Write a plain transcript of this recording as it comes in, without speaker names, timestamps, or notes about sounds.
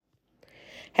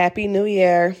Happy New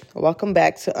Year. Welcome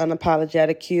back to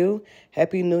Unapologetic You.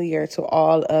 Happy New Year to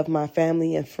all of my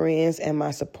family and friends and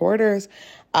my supporters.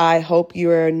 I hope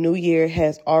your new year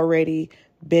has already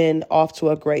been off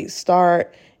to a great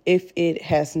start. If it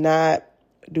has not,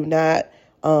 do not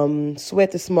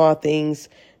sweat the small things.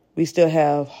 We still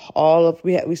have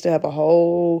we still have a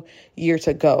whole year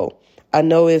to go. I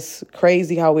know it's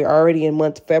crazy how we're already in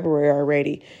month February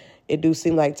already. It do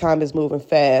seem like time is moving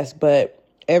fast, but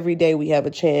every day we have a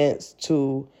chance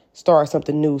to start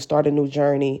something new, start a new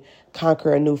journey,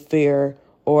 conquer a new fear,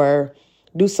 or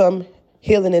do some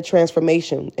healing and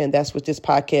transformation. And that's what this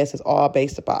podcast is all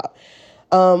based about.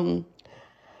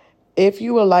 If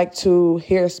you would like to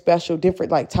hear special,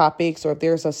 different topics, or if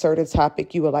there's a certain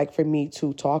topic you would like for me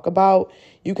to talk about,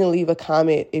 you can leave a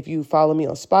comment. If you follow me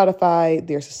on Spotify,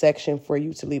 there's a section for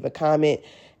you to leave a comment.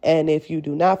 And if you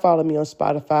do not follow me on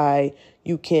Spotify,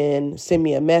 you can send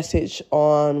me a message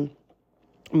on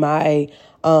my,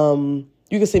 you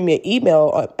can send me an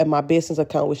email at my business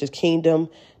account, which is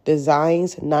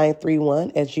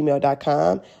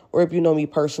kingdomdesigns931@gmail.com. Or if you know me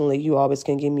personally, you always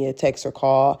can give me a text or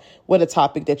call with a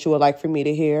topic that you would like for me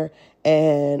to hear.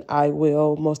 And I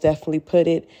will most definitely put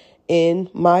it in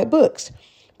my books.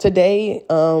 Today,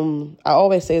 I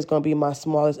always say it's going to be my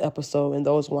smallest episode, and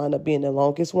those wind up being the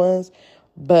longest ones.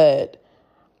 But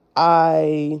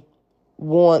I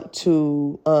want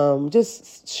to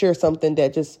just share something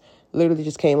that just literally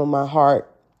just came on my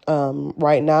heart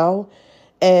right now.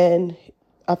 And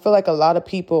I feel like a lot of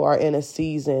people are in a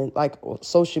season, like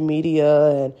social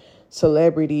media and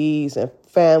celebrities and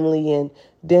family and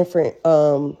different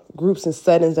groups and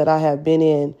settings that I have been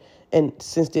in and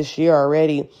since this year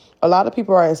already. A lot of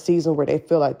people are in a season where they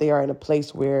feel like they are in a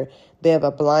place where they have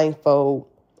a blindfold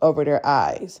over their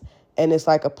eyes. And it's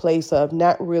like a place of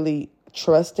not really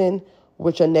trusting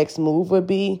what your next move would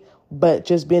be, but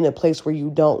just being in a place where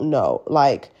you don't know.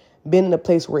 Like being in a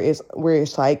place where it's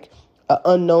like an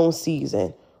unknown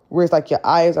season, where it's like your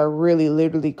eyes are really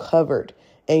literally covered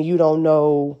and you don't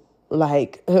know,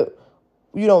 you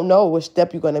don't know what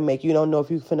step you're going to make. You don't know if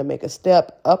you're going to make a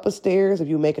step up a stairs, if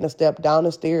you're making a step down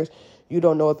the stairs. You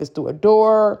don't know if it's through a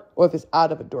door or if it's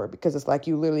out of a door, because it's like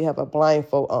you literally have a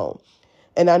blindfold on.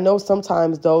 And I know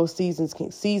sometimes those seasons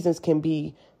can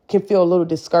feel a little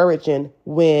discouraging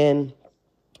when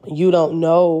you don't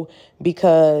know,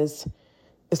 because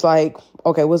it's like,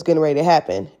 okay, what's getting ready to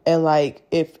happen? And like,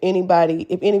 if any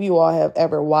of you all have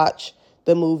ever watched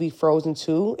the movie Frozen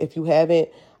 2, if you haven't,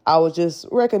 I would just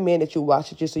recommend that you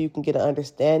watch it just so you can get an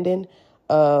understanding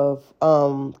of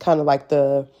kind of like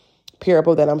the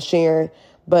parable that I'm sharing.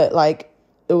 But like,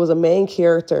 it was a main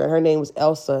character and her name was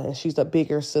Elsa, and she's a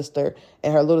bigger sister,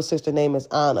 and her little sister name is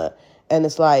Anna. And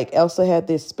it's like Elsa had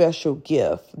this special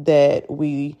gift that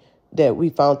we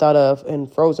found out of in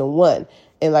Frozen 1.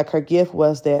 And like her gift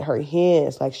was that her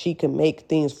hands, like she can make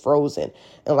things frozen.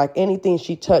 And like anything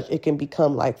she touched, it can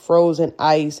become like frozen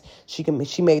ice. She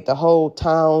made the whole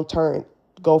town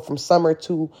go from summer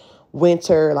to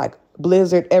winter, like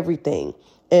blizzard, everything.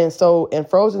 And so in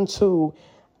Frozen 2,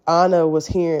 Elsa was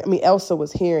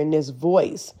hearing this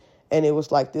voice, and it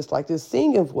was like this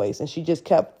singing voice. And she just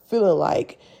kept feeling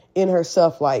like in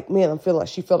herself, like, man,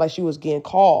 she felt like she was getting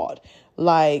called,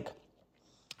 like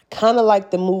kind of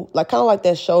like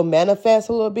that show Manifest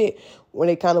a little bit, when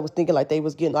they kind of was thinking like they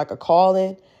was getting like a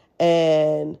calling.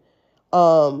 And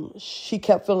she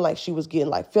kept feeling like she was getting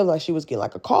like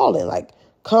a calling, like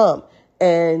come.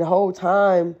 And the whole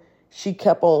time she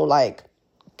kept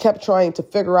trying to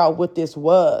figure out what this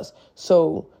was.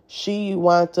 So she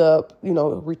wound up,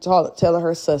 telling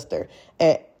her sister,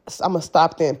 and I'm going to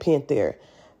stop there and pin there.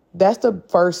 That's the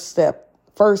first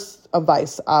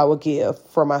advice I would give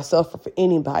for myself or for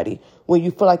anybody when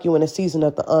you feel like you're in a season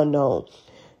of the unknown.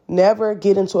 Never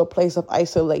get into a place of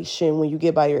isolation when you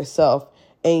get by yourself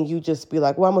and you just be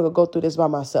like, well, I'm going to go through this by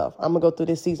myself. I'm going to go through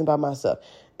this season by myself.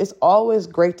 It's always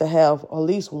great to have at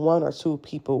least one or two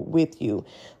people with you.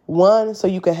 One, so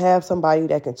you can have somebody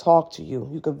that can talk to you,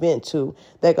 you can vent to,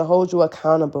 that can hold you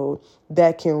accountable,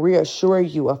 that can reassure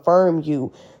you, affirm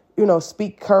you,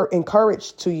 speak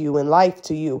encourage to you and life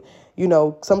to you.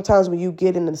 Sometimes when you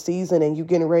get in the season and you're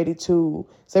getting ready to,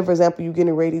 say, for example, you're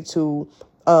getting ready to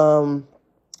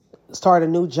start a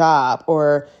new job,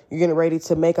 or you're getting ready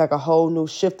to make like a whole new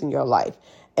shift in your life.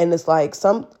 And it's like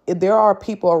there are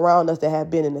people around us that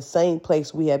have been in the same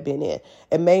place we have been in.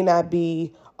 It may not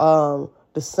be the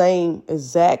same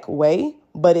exact way,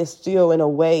 but it's still in a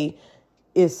way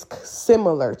is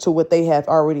similar to what they have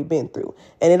already been through.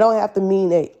 And it don't have to mean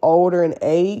they older in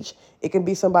age. It can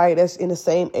be somebody that's in the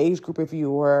same age group of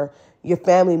you, or your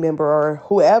family member, or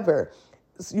whoever.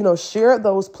 share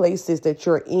those places that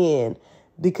you're in,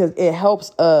 because it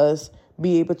helps us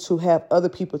be able to have other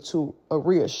people to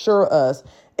reassure us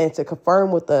and to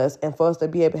confirm with us, and for us to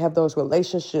be able to have those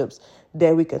relationships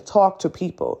that we can talk to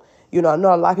people. I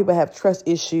know a lot of people have trust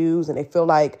issues and they feel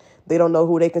like they don't know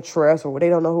who they can trust, or they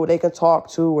don't know who they can talk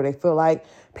to, or they feel like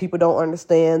people don't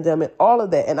understand them and all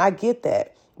of that. And I get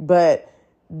that, but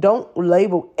don't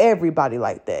label everybody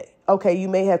like that. Okay, you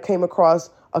may have came across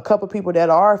a couple people that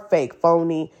are fake,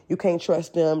 phony. You can't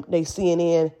trust them. They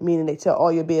CNN, meaning they tell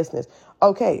all your business.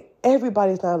 Okay,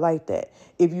 everybody's not like that.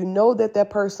 If you know that a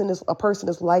person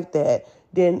is like that,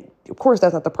 then of course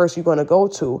that's not the person you're going to go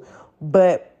to.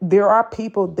 But there are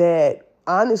people that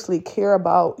honestly care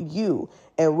about you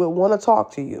and will want to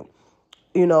talk to you,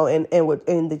 and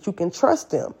that you can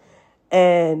trust them.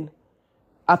 And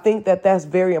I think that that's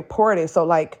very important. So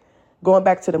like going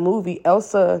back to the movie,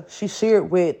 Elsa, she shared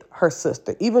with her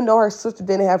sister, even though her sister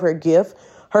didn't have her gift,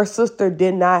 her sister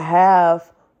did not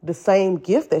have the same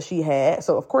gift that she had.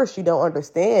 So of course she don't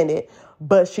understand it,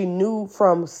 but she knew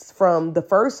from the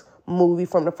first movie,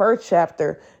 from the first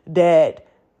chapter, that,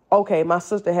 okay, my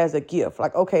sister has a gift.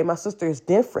 Like, okay, my sister is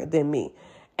different than me.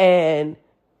 And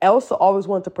Elsa always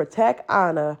wanted to protect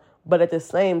Anna, but at the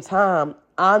same time,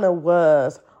 Anna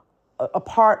was a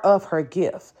part of her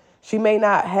gift. She may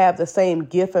not have the same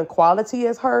gift and quality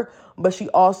as her, but she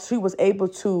was able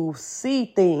to see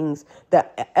things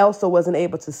that Elsa wasn't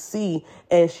able to see.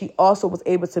 And she also was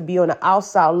able to be on the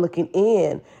outside looking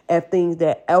in at things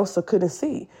that Elsa couldn't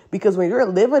see. Because when you're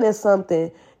living in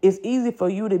something, it's easy for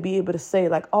you to be able to say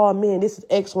like, oh man, this is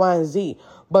X, Y, and Z.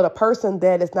 But a person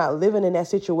that is not living in that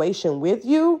situation with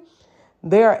you,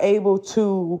 they're able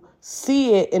to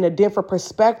see it in a different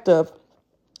perspective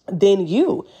than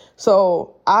you.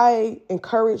 So I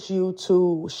encourage you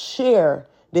to share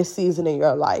this season in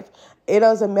your life. It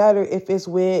doesn't matter if it's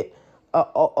with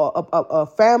a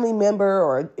family member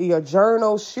or your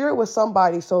journal. Share it with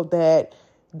somebody so that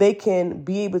they can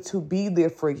be able to be there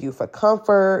for you, for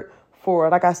comfort, for,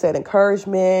 like I said,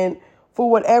 encouragement, for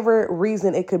whatever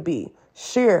reason it could be.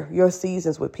 Share your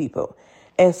seasons with people.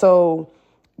 And so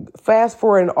fast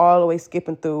forward and all the way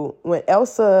skipping through, when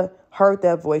Elsa heard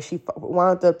that voice, she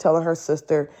wound up telling her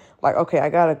sister, like, okay, I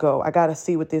gotta go. I gotta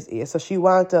see what this is. So she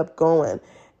wound up going,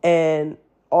 and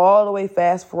all the way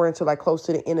fast forward to like close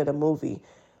to the end of the movie,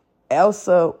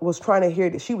 Elsa was trying to hear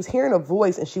this. She was hearing a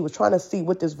voice and she was trying to see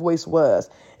what this voice was.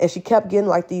 And she kept getting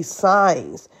like these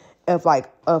signs of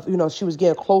she was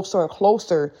getting closer and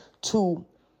closer to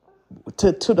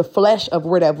the flesh of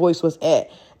where that voice was at.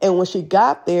 And when she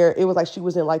got there, it was like she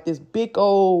was in like this big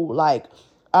old, like,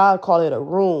 I'd call it a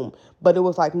room, but it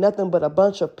was like nothing but a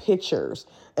bunch of pictures.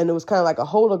 And it was kind of like a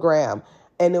hologram.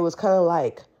 And it was kind of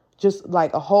like just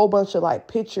like a whole bunch of like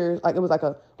pictures. Like it was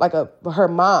her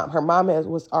mom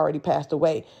was already passed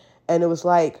away. And it was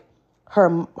like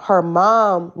her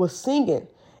mom was singing.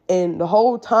 And the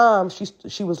whole time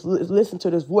she was listening to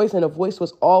this voice, and the voice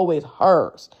was always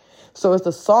hers. So it's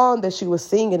the song that she was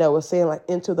singing that was saying like,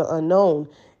 into the unknown,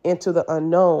 into the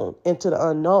unknown, into the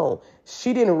unknown.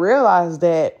 She didn't realize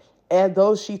that, as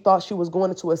though she thought she was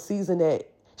going into a season that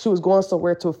she was going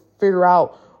somewhere to figure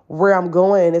out where I'm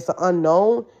going and it's an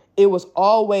unknown, it was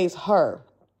always her.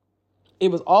 It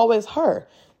was always her.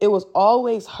 It was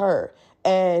always her.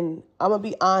 And I'm going to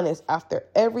be honest, after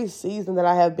every season that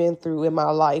I have been through in my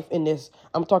life,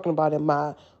 I'm talking about in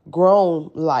my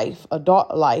grown life,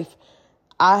 adult life,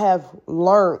 I have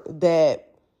learned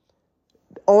that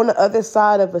on the other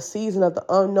side of a season of the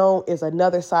unknown is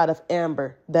another side of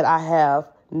Amber that I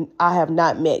have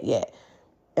not met yet.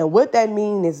 And what that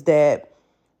means is that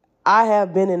I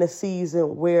have been in a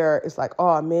season where it's like,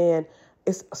 oh man,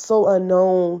 it's so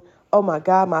unknown. Oh my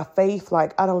God, my faith,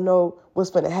 like, I don't know what's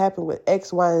going to happen with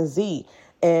X, Y, and Z.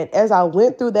 And as I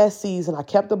went through that season, I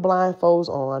kept the blindfolds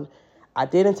on. I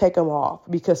didn't take them off,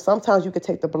 because sometimes you could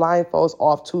take the blindfolds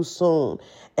off too soon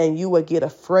and you would get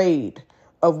afraid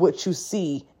of what you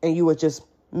see and you would just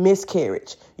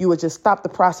miscarriage. You would just stop the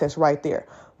process right there.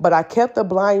 But I kept the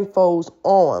blindfolds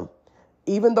on,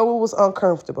 even though it was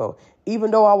uncomfortable,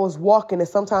 even though I was walking and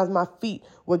sometimes my feet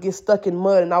would get stuck in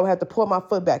mud and I would have to pull my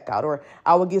foot back out, or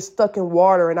I would get stuck in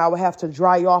water and I would have to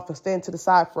dry off and stand to the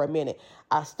side for a minute.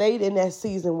 I stayed in that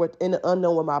season in the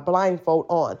unknown with my blindfold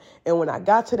on. And when I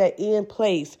got to that end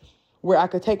place where I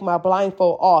could take my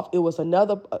blindfold off, it was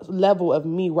another level of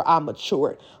me where I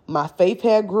matured. My faith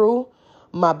had grew,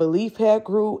 my belief had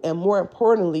grew, and more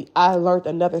importantly, I learned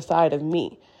another side of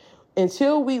me.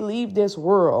 Until we leave this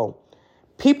world,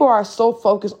 People are so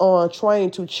focused on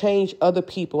trying to change other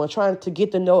people and trying to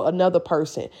get to know another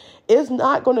person. It's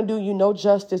not going to do you no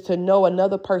justice to know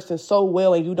another person so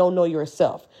well and you don't know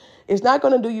yourself. It's not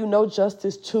going to do you no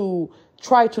justice to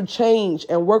try to change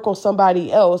and work on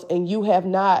somebody else and you have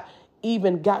not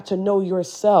even got to know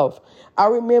yourself. I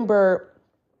remember,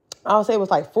 I'll say it was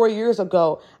like 4 years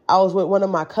ago, I was with one of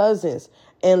my cousins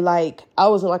and like I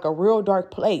was in like a real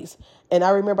dark place. And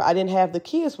I remember I didn't have the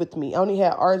kids with me. I only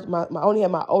had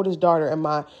my oldest daughter and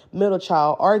my middle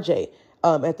child, RJ,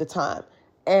 at the time.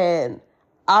 And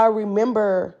I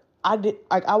remember I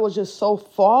was just so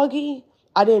foggy.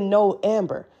 I didn't know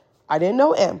Amber. I didn't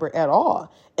know Amber at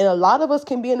all. And a lot of us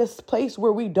can be in this place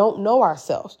where we don't know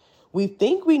ourselves. We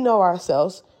think we know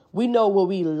ourselves. We know what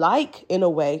we like in a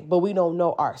way, but we don't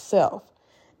know ourselves.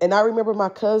 And I remember my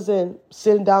cousin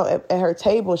sitting down at her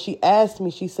table and she asked me,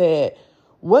 she said,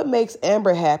 "What makes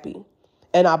Amber happy?"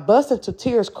 And I bust into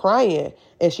tears crying.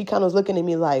 And she kind of was looking at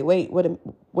me like, wait,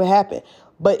 what happened?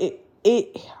 But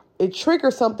it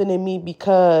triggered something in me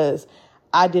because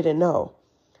I didn't know.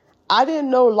 I didn't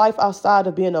know life outside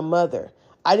of being a mother.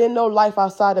 I didn't know life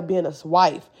outside of being a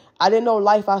wife. I didn't know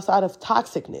life outside of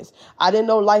toxicness. I didn't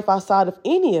know life outside of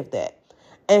any of that.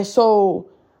 And so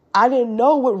I didn't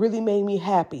know what really made me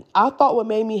happy. I thought what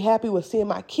made me happy was seeing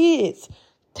my kids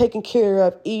taken care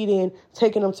of, eating,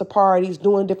 taking them to parties,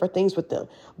 doing different things with them.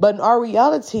 But in our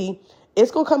reality, it's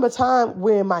going to come a time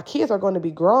when my kids are going to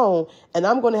be grown and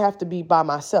I'm going to have to be by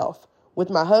myself with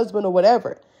my husband or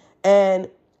whatever. And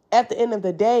at the end of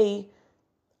the day,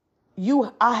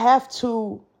 I had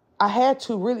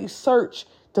to really search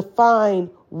to find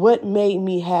what made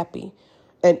me happy.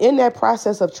 And in that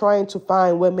process of trying to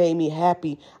find what made me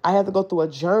happy, I had to go through a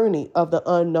journey of the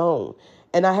unknown.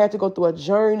 And I had to go through a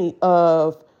journey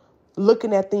of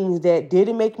looking at things that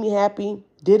didn't make me happy,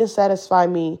 didn't satisfy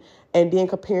me, and then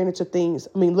comparing it to things,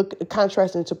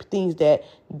 contrasting to things that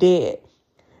did.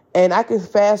 And I can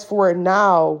fast forward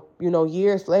now,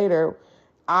 years later,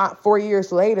 4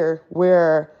 years later,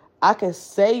 where I can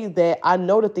say that I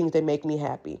know the things that make me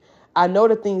happy. I know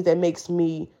the things that makes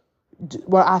me,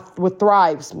 what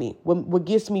thrives me, what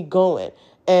gets me going.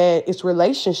 And it's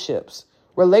relationships.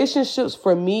 Relationships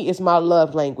for me is my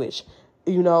love language.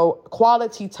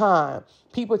 Quality time.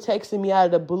 People texting me out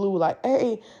of the blue like,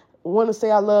 "Hey, want to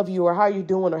say I love you," or "How you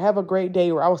doing?" or "Have a great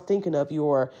day," or "I was thinking of you,"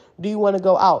 or "Do you want to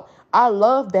go out?" I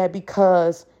love that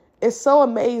because it's so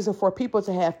amazing for people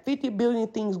to have 50 billion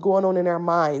things going on in their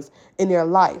minds, in their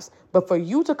lives. But for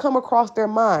you to come across their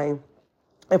mind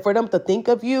and for them to think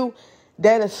of you,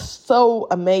 that is so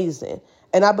amazing.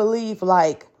 And I believe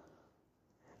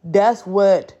that's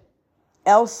what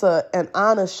Elsa and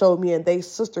Anna showed me in their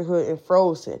sisterhood in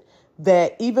Frozen,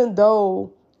 that even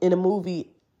though in the movie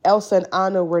Elsa and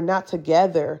Anna were not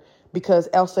together because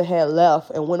Elsa had left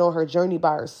and went on her journey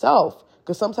by herself,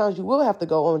 because sometimes you will have to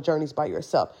go on journeys by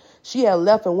yourself. She had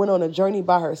left and went on a journey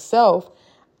by herself.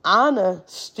 Anna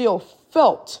still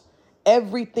felt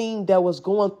everything that was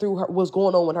going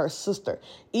on with her sister,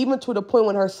 even to the point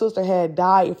when her sister had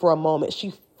died for a moment.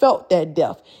 She felt that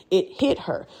death. It hit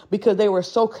her because they were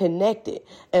so connected.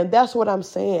 And that's what I'm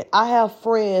saying. I have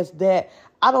friends that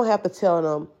I don't have to tell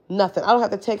them nothing. I don't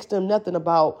have to text them nothing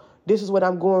about this is what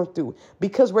I'm going through.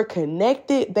 Because we're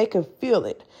connected, they can feel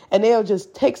it. And they'll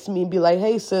just text me and be like,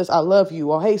 "Hey, sis, I love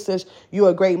you." Or, "Hey, sis, you're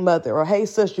a great mother." Or, "Hey,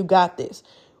 sis, you got this."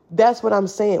 That's what I'm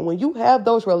saying. When you have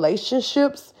those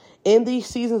relationships in these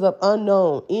seasons of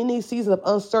unknown, in these seasons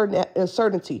of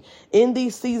uncertainty, in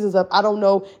these seasons of I don't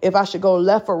know if I should go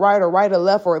left or right or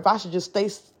left, or if I should just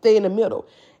stay in the middle.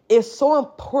 It's so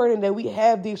important that we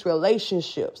have these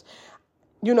relationships.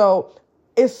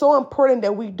 It's so important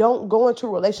that we don't go into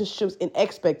relationships in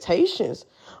expectations,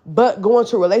 but go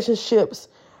into relationships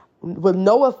with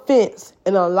no offense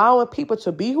and allowing people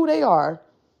to be who they are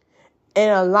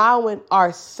and allowing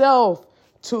ourselves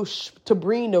to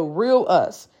bring the real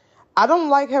us. I don't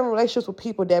like having relationships with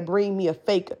people that bring me a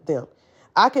fake them.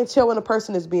 I can tell when a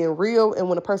person is being real and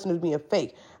when a person is being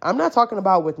fake. I'm not talking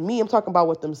about with me. I'm talking about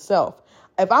with themselves.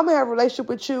 If I'm going to have a relationship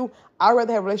with you, I'd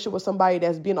rather have a relationship with somebody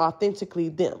that's being authentically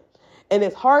them. And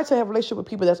it's hard to have a relationship with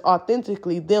people that's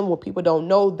authentically them when people don't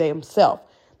know themselves.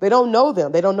 They don't know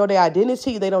them. They don't know their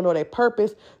identity. They don't know their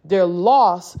purpose. They're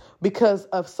lost because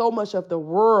of so much of the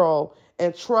world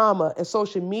and trauma and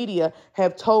social media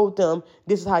have told them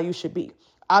this is how you should be.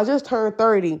 I just turned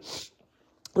 30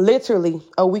 literally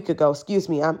a week ago. Excuse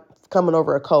me, I'm coming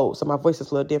over a cold, so my voice is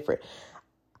a little different.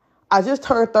 I just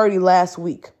turned 30 last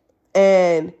week.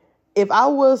 And if I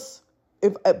was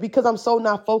because I'm so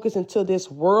not focused into this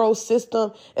world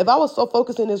system. If I was so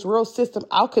focused in this world system,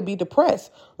 I could be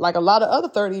depressed, like a lot of other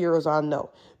 30-year-olds I know,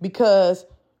 because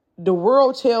the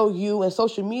world tell you and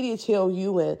social media tell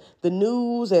you and the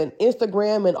news and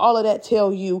Instagram and all of that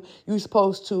tell you you're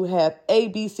supposed to have A,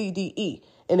 B, C, D, E.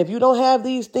 And if you don't have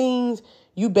these things,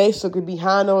 you basically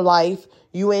behind on life.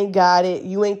 You ain't got it.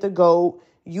 You ain't the GOAT.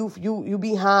 You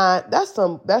behind. That's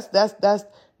not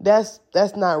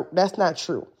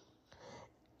true.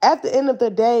 At the end of the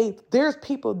day, there's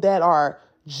people that are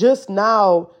just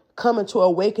now coming to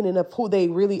awakening of who they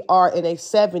really are in their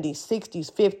 70s,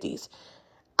 60s, 50s.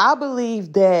 I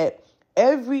believe that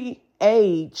every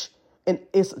age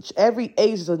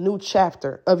is a new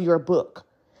chapter of your book.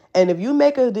 And if you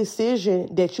make a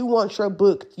decision that you want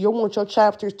your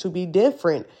chapters to be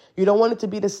different, you don't want it to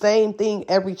be the same thing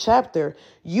every chapter,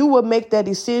 you will make that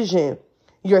decision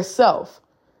yourself.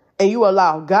 And you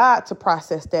allow God to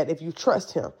process that if you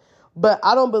trust him. But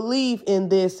I don't believe in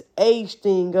this age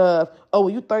thing of, oh,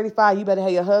 when you're 35, you better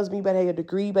have your husband, you better have your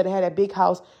degree, you better have that big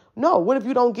house. No, what if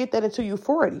you don't get that until you're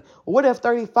 40? What if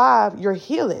 35, you're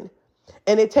healing?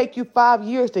 And it take you 5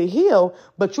 years to heal,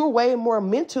 but you're way more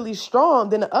mentally strong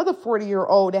than the other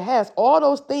 40-year-old that has all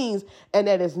those things and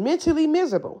that is mentally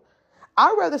miserable.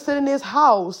 I'd rather sit in this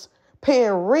house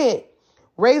paying rent,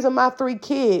 raising my 3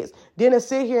 kids, than to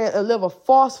sit here and live a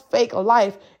false, fake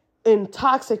life in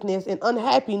toxicness and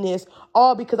unhappiness,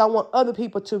 all because I want other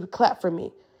people to clap for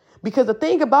me. Because the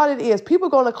thing about it is, people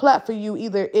are going to clap for you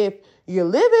either if you're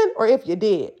living or if you're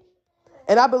dead.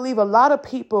 And I believe a lot of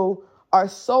people are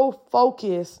so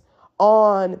focused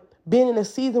on being in a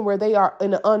season where they are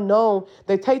in the unknown,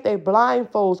 they take their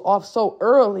blindfolds off so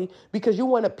early because you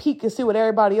want to peek and see what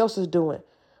everybody else is doing.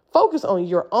 Focus on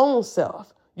your own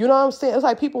self. You know what I'm saying? It's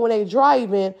like people when they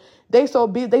driving, they so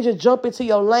busy, they just jump into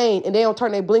your lane and they don't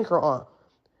turn their blinker on.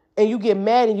 And you get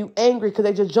mad and you angry because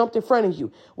they just jumped in front of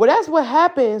you. Well, that's what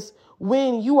happens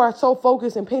when you are so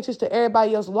focused and pinches to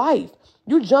everybody else's life.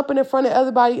 You jumping in front of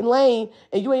everybody's lane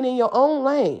and you ain't in your own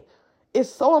lane. It's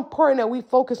so important that we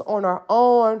focus on our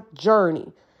own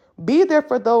journey. Be there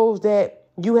for those that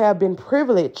you have been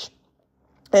privileged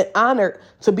and honored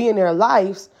to be in their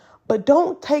lives, but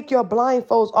don't take your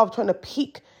blindfolds off trying to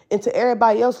peek into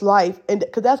everybody else's life, and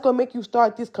because that's going to make you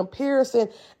start this comparison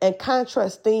and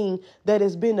contrast thing that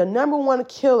has been the number one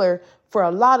killer for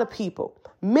a lot of people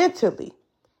mentally.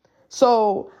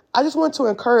 So I just want to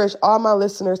encourage all my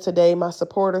listeners today, my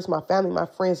supporters, my family, my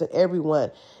friends, and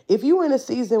everyone. If you're in a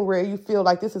season where you feel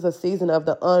like this is a season of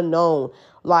the unknown,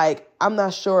 like I'm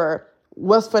not sure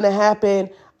what's going to happen,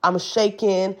 I'm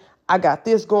shaking, I got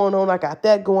this going on, I got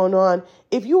that going on.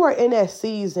 If you are in that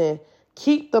season,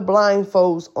 keep the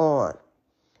blindfolds on.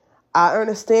 I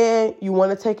understand you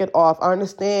want to take it off. I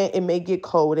understand it may get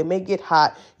cold. It may get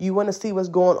hot. You want to see what's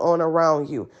going on around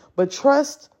you. But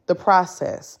trust the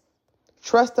process.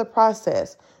 Trust the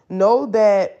process. Know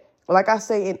that, like I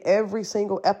say in every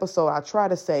single episode, I try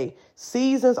to say,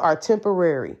 seasons are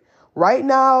temporary. Right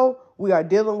now, we are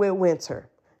dealing with winter.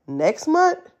 Next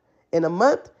month, in a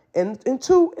month, in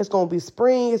 2, it's going to be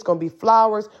spring. It's going to be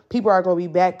flowers. People are going to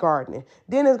be back gardening.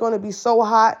 Then it's going to be so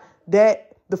hot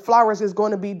that the flowers is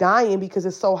going to be dying because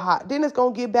it's so hot. Then it's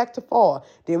going to get back to fall.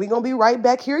 Then we're going to be right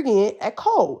back here again at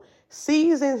cold.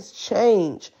 Seasons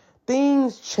change.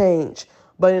 Things change.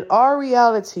 But in our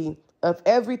reality of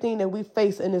everything that we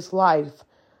face in this life,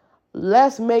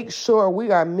 let's make sure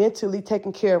we are mentally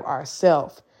taking care of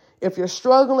ourselves. If you're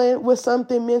struggling with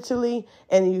something mentally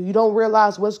and you don't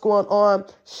realize what's going on,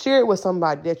 share it with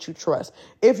somebody that you trust.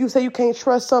 If you say you can't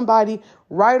trust somebody,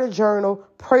 write a journal,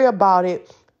 pray about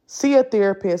it, see a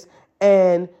therapist,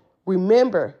 and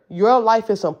remember, your life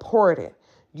is important.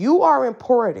 You are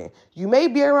important. You may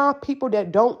be around people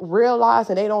that don't realize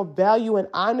and they don't value and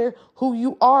honor who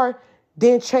you are,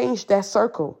 then change that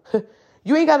circle.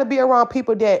 You ain't got to be around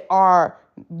people that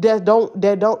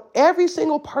don't. Every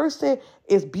single person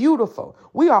is beautiful.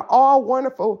 We are all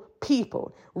wonderful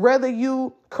people. Whether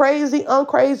you crazy,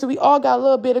 uncrazy, we all got a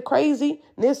little bit of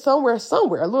craziness somewhere,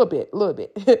 a little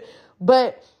bit.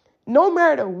 But no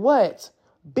matter what,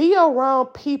 be around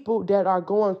people that are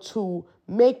going to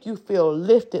make you feel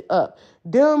lifted up.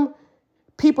 Them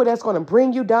people that's going to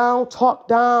bring you down, talk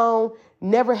down,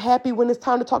 never happy when it's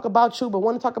time to talk about you, but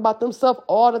want to talk about themselves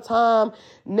all the time,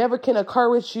 never can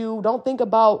encourage you, don't think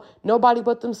about nobody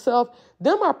but themselves.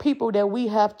 Them are people that we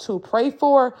have to pray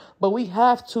for, but we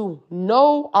have to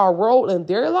know our role in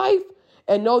their life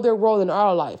and know their role in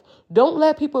our life. Don't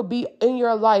let people be in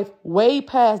your life way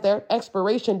past their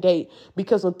expiration date,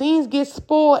 because when things get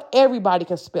spoiled, everybody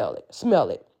can smell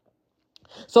it.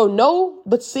 So know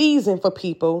the season for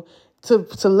people.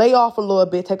 to lay off a little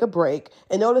bit, take a break,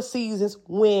 and know the seasons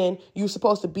when you're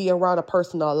supposed to be around a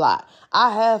person a lot.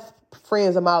 I have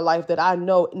friends in my life that I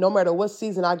know no matter what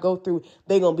season I go through,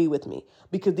 they're going to be with me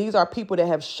because these are people that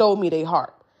have showed me their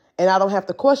heart, and I don't have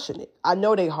to question it. I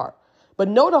know their heart. But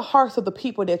know the hearts of the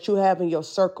people that you have in your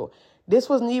circle. This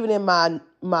wasn't even in my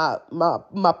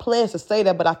plans to say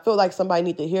that, but I feel like somebody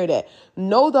need to hear that.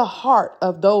 Know the heart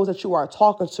of those that you are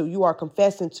talking to, you are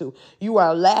confessing to, you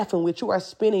are laughing with, you are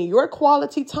spending your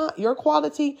quality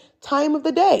time of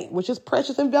the day, which is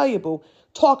precious and valuable,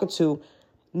 talking to.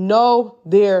 Know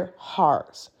their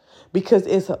hearts, because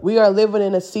we are living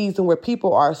in a season where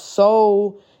people are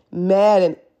so mad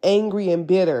and angry and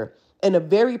bitter. And the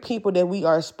very people that we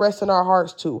are expressing our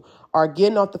hearts to are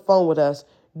getting off the phone with us,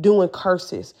 doing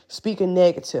curses, speaking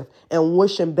negative, and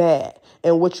wishing bad.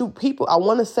 And I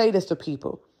want to say this to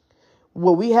people.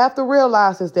 What we have to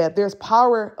realize is that there's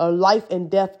power of life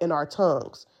and death in our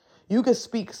tongues. You can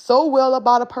speak so well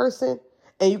about a person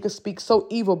and you can speak so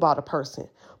evil about a person.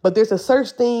 But there's a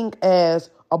such thing as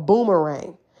a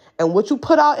boomerang. And what you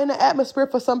put out in the atmosphere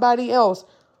for somebody else,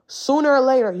 sooner or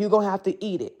later, you're going to have to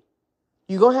eat it.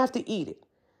 You're going to have to eat it.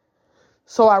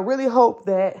 So I really hope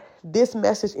that this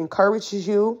message encourages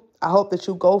you. I hope that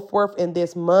you go forth in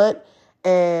this month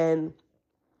and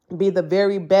be the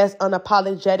very best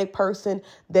unapologetic person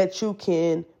that you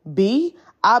can be.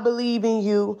 I believe in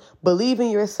you. Believe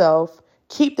in yourself.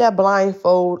 Keep that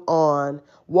blindfold on.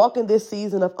 Walk in this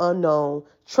season of unknown.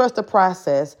 Trust the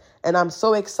process. And I'm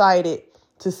so excited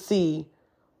to see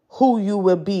who you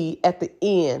will be at the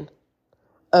end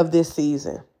of this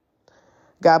season.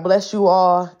 God bless you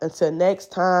all. Until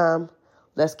next time,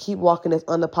 let's keep walking this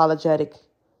unapologetic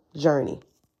journey.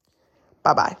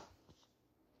 Bye-bye.